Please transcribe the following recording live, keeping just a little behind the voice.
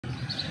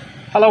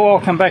Hello,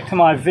 welcome back to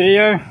my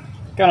video.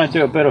 Gonna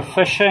do a bit of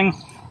fishing.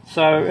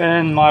 So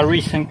in my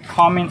recent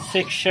comment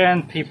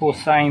section, people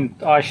saying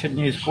I should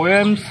use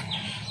worms.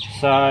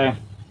 So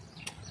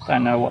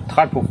don't know what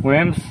type of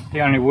worms.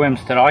 The only worms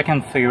that I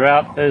can figure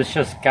out is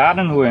just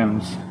garden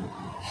worms.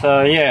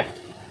 So yeah,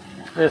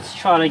 let's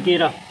try to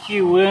get a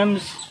few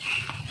worms.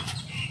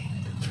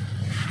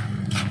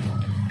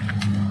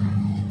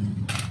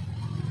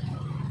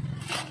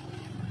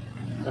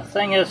 The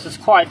thing is, it's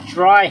quite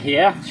dry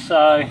here,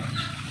 so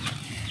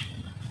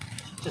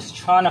just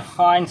trying to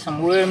find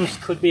some worms.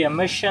 Could be a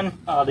mission.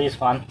 Oh, there's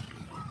one.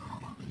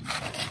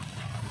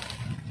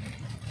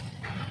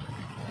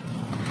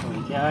 There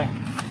we go.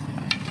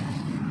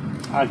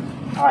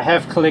 I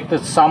have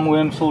collected some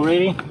worms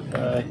already.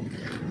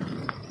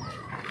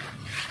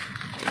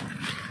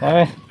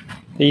 So,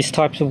 these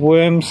types of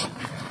worms.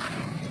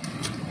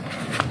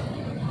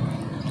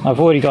 I've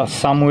already got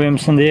some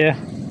worms in there.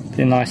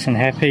 They're nice and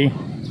happy.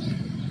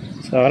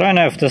 So I don't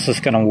know if this is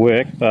going to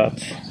work,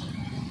 but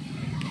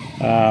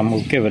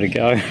we'll give it a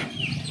go.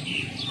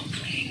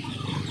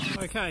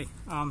 Okay,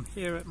 I'm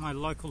here at my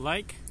local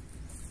lake.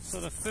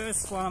 So the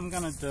first one I'm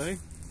going to do,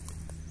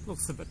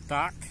 looks a bit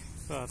dark,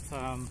 but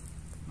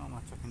not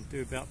much I can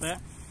do about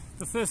that.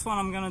 The first one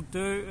I'm going to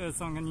do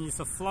is I'm going to use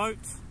a float.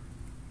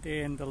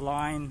 Then the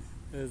line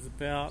is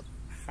about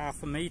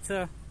 1/2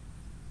 meter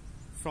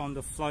from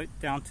the float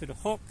down to the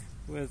hook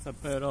with a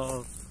bit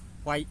of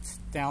weight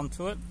down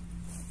to it,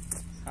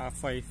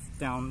 halfway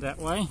down that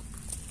way.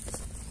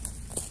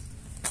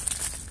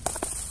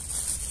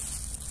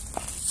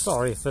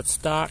 Sorry if it's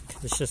dark,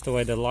 it's just the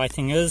way the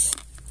lighting is.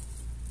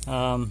 See,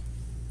 I'll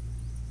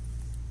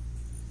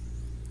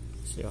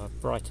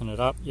brighten it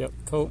up. Yep,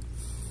 cool.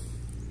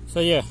 So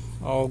yeah,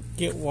 I'll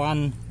get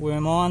one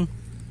worm on.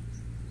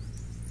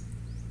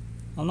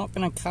 I'm not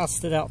going to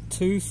cast it out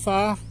too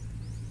far,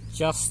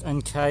 just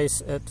in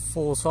case it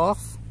falls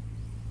off.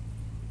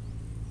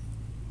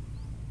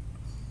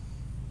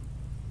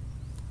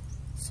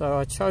 So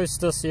I chose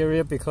this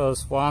area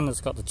because one,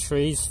 it's got the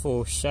trees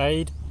for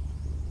shade,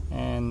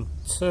 and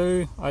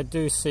two, I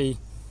do see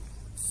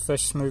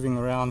fish moving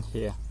around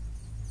here.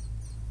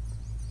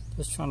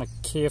 Just trying to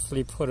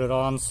carefully put it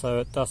on so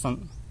it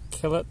doesn't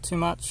kill it too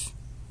much.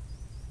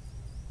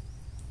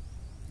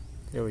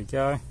 There we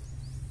go.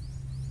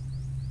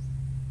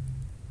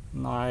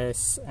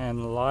 Nice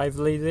and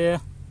lively there.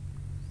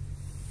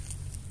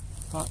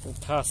 Right, we'll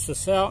cast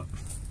this out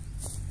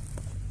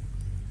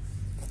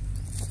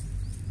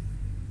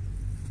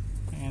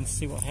and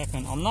see what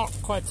happens. I'm not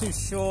quite too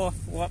sure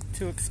what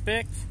to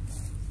expect,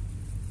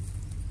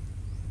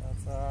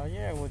 but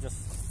yeah, we'll just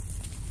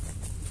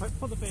hope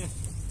for the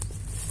best.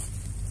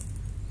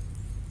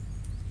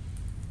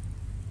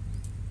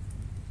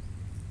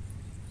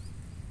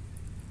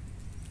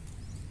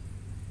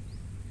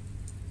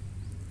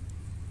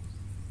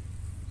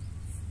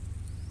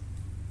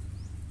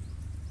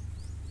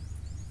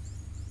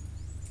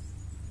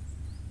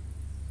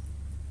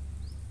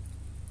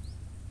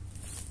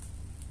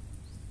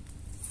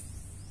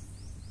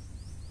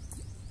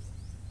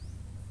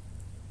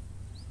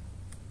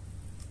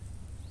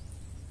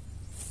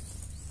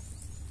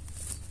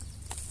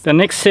 The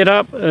next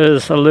setup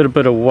is a little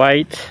bit of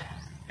weight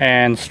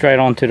and straight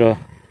onto the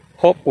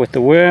hook with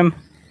the worm,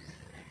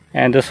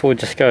 and this will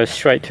just go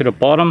straight to the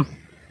bottom,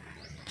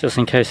 just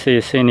in case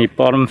there's any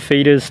bottom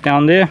feeders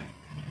down there.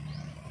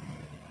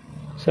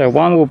 So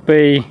one will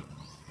be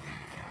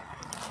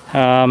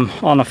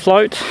on a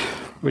float,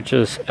 which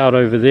is out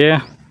over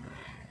there,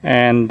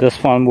 and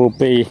this one will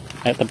be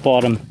at the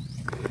bottom.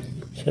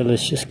 So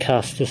let's just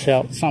cast this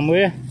out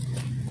somewhere.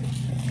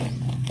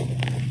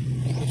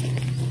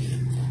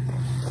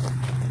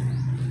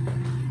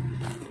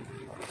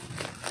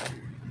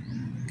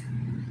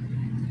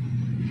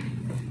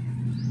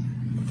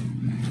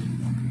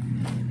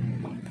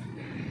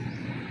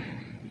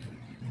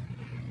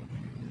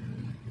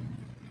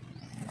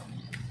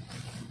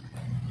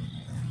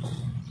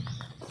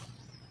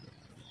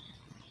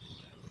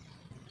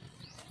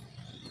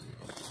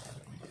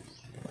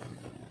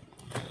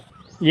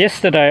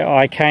 Yesterday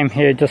I came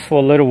here just for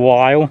a little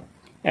while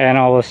and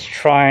I was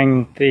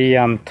trying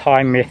the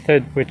Thai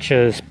method, which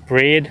is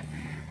bred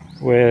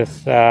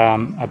with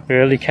a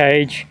burley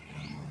cage,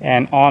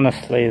 and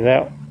honestly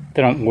that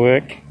didn't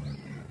work.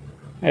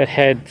 It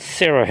had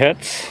 0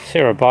 hits,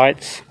 0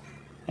 bites,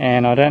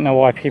 and I don't know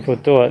why people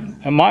do it.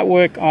 It might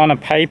work on a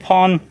pay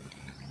pond,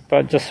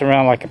 but just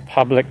around like a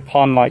public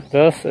pond like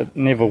this, it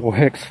never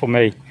works for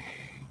me,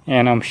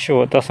 and I'm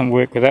sure it doesn't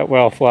work that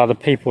well for other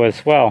people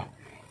as well.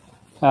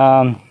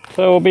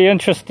 So we'll be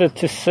interested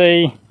to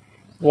see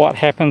what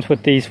happens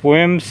with these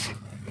worms.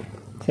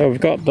 So we've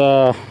got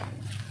the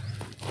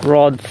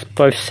rods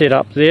both set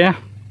up there.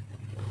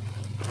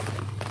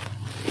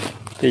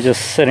 They're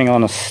just sitting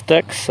on a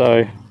stick,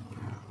 so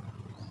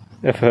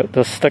if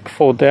the stick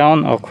falls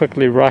down, I'll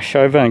quickly rush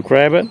over and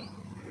grab it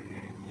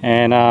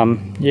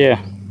and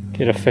yeah,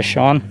 get a fish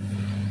on.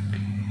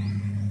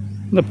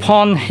 The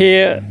pond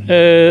here,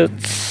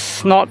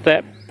 it's not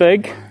that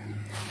big,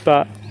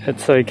 but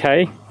it's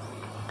okay.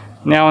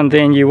 now and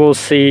then you will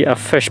see a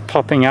fish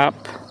popping up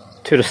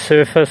to the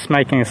surface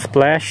making a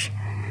splash.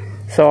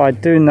 So I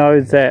do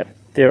know that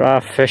there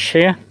are fish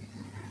here,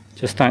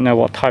 just don't know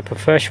what type of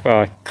fish.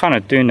 Well, I kind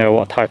of do know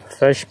what type of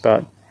fish,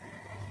 but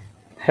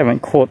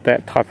haven't caught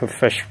that type of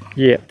fish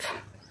yet.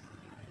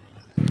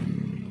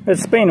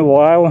 It's been a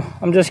while.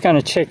 I'm just going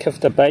to check if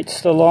the bait's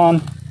still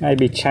on,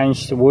 maybe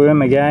change the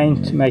worm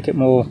again to make it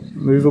more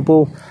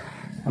movable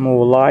and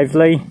more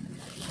lively.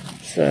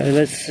 So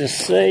let's just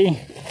see.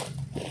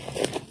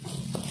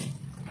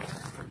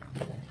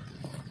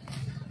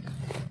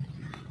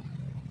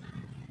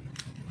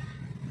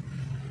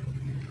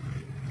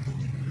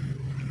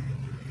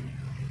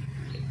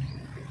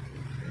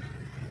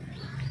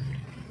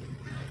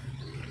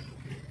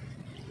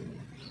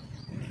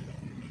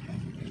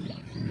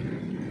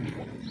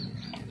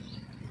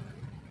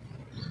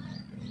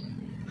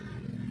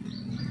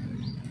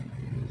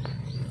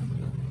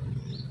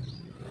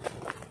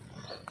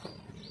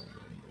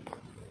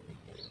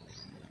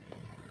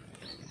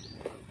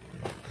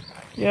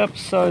 Yep,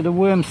 so the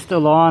worm's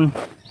still on,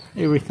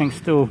 everything's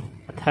still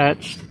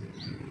attached.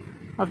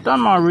 I've done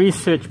my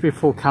research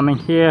before coming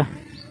here,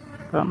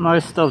 but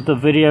most of the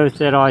videos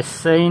that I've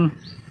seen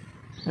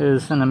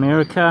is in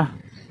America,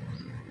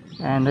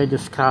 and they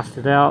just cast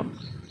it out,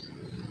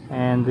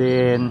 and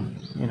then,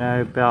 you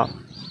know, about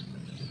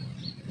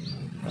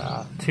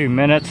 2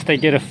 minutes they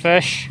get a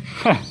fish.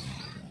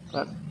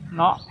 But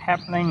not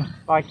happening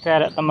like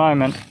that at the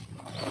moment.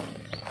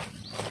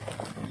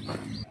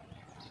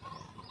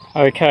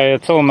 Okay,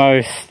 it's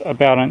almost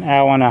about an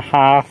hour and a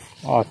half.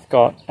 I've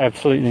got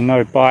absolutely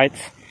no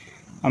bites.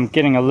 I'm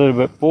getting a little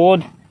bit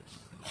bored.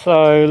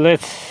 So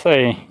let's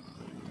see.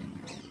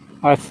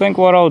 I think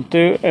what I'll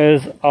do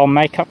is I'll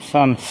make up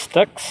some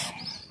sticks.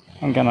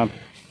 I'm going to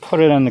put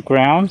it in the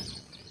ground,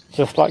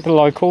 just like the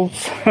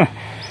locals.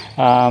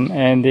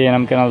 And then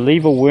I'm going to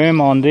leave a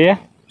worm on there.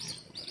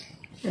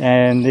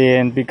 And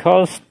then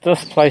because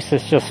this place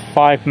is just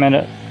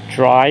 5-minute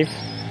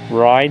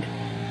ride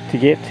to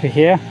get to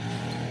here,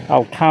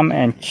 I'll come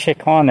and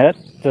check on it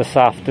this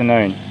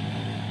afternoon.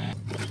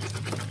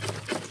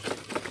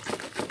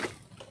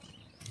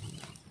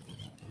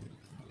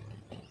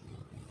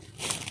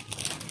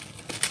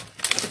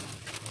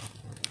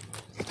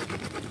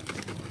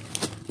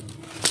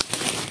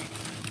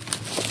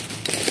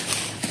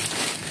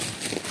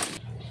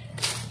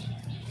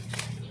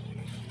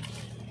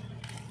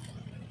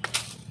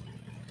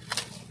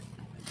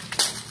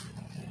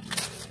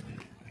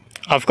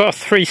 I've got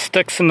 3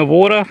 sticks in the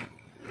water.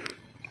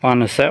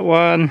 One is that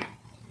one,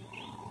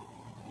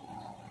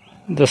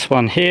 this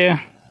one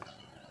here,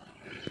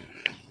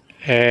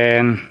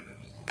 and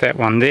that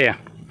one there.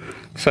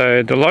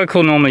 So the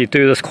local normally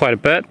do this quite a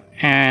bit,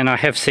 and I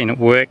have seen it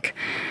work.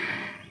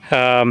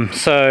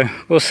 So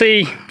we'll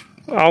see.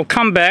 I'll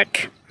come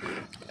back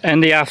in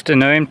the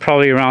afternoon,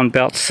 probably around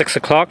about 6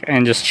 o'clock,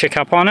 and just check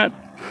up on it.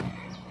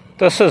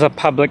 This is a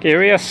public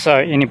area, so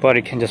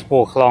anybody can just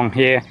walk along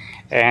here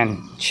and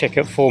check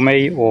it for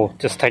me, or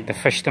just take the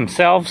fish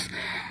themselves.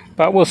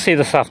 But we'll see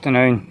this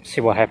afternoon,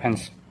 see what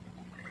happens.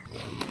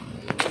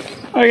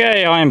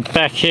 Okay, I'm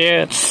back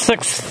here at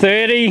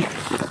 6:30,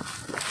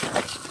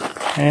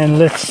 and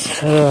let's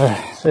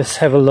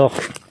have a look.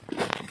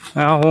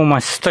 Now all my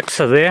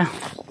sticks are there.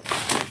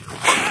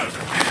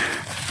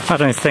 I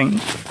don't think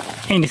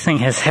anything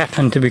has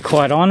happened, to be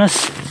quite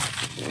honest.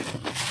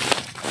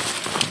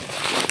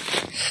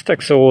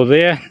 Sticks are all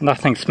there,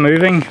 nothing's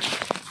moving.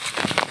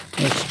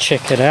 Let's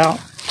check it out.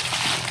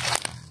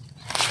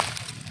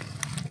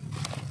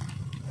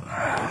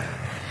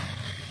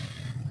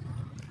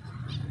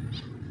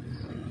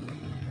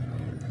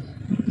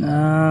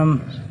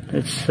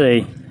 Let's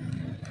see.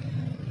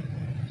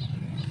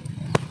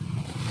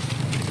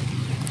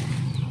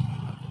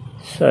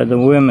 So the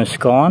worm is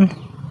gone.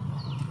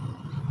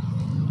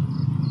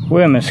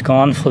 Worm is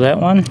gone for that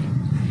one.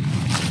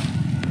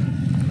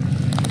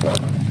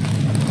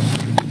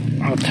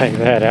 I'll take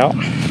that out.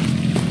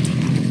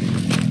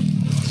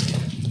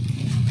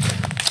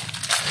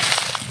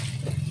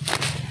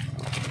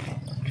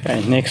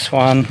 Okay, next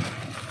one.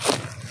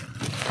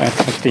 Don't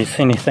think there's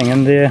anything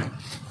in there.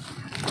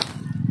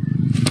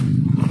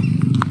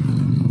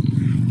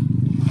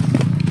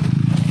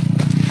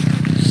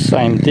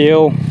 Same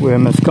deal,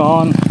 worm is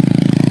gone.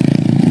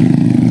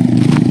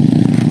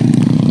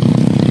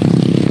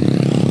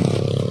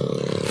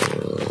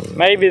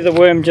 Maybe the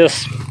worm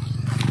just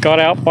got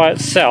out by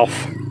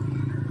itself,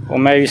 or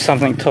maybe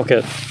something took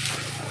it.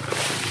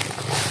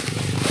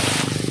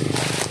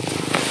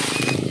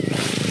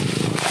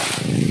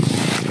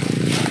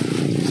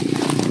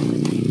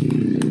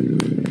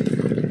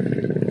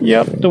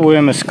 Yep, the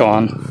worm is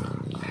gone.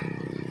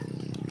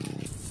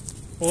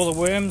 All the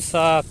worms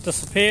are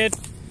disappeared.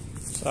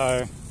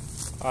 So,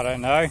 I don't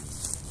know,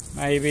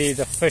 maybe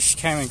the fish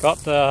came and got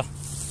the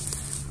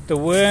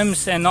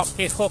worms and not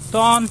get hooked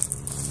on,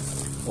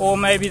 or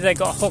maybe they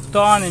got hooked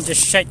on and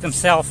just shake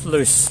themselves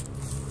loose.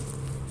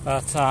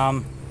 But,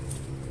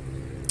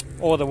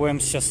 or the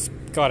worms just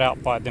got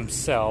out by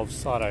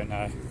themselves, I don't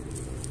know.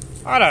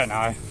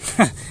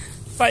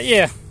 But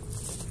yeah,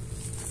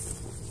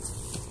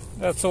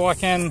 that's all I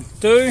can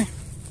do.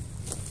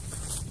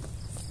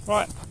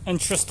 Right,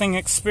 interesting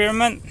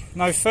experiment,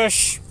 no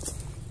fish.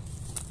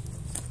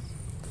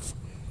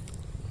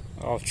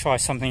 I'll try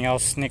something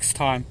else next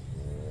time.